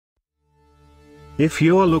If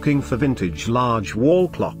you're looking for vintage large wall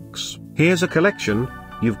clocks, here's a collection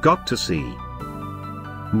you've got to see.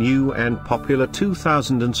 New and popular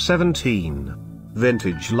 2017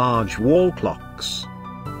 vintage large wall clocks.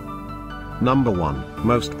 Number 1,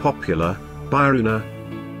 most popular, by Eruner.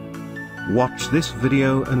 Watch this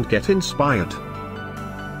video and get inspired.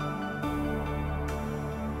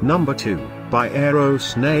 Number 2, by Aero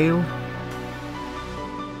Snail.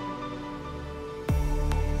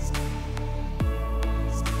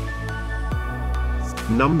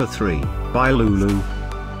 Number 3, by Lulu.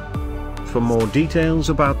 For more details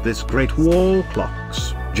about this great wall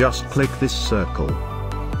clocks, just click this circle.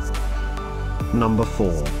 Number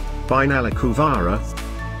 4, by NALAKUVARA.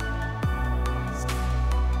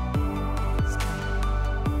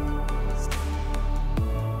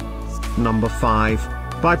 Number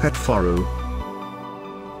 5, by Petforu.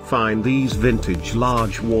 Find these vintage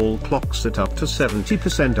large wall clocks at up to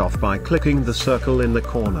 70% off by clicking the circle in the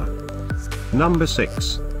corner. Number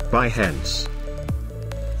 6, by Hense.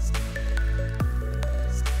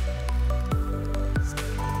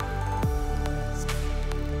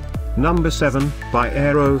 Number 7, by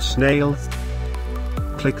Aero Snail.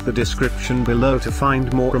 Click the description below to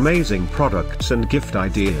find more amazing products and gift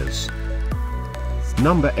ideas.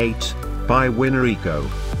 Number 8, by Windmill.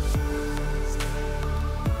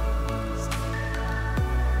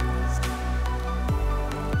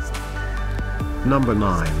 Number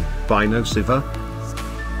 9, by NALAKUVARA.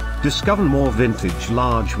 Discover more vintage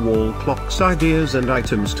large wall clocks ideas and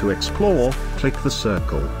items to explore, click the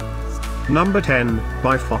circle. Number 10,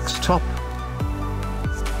 by Foxtop.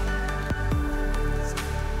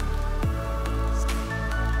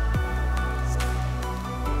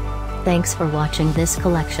 Thanks for watching this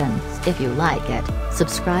collection. If you like it,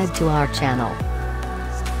 subscribe to our channel.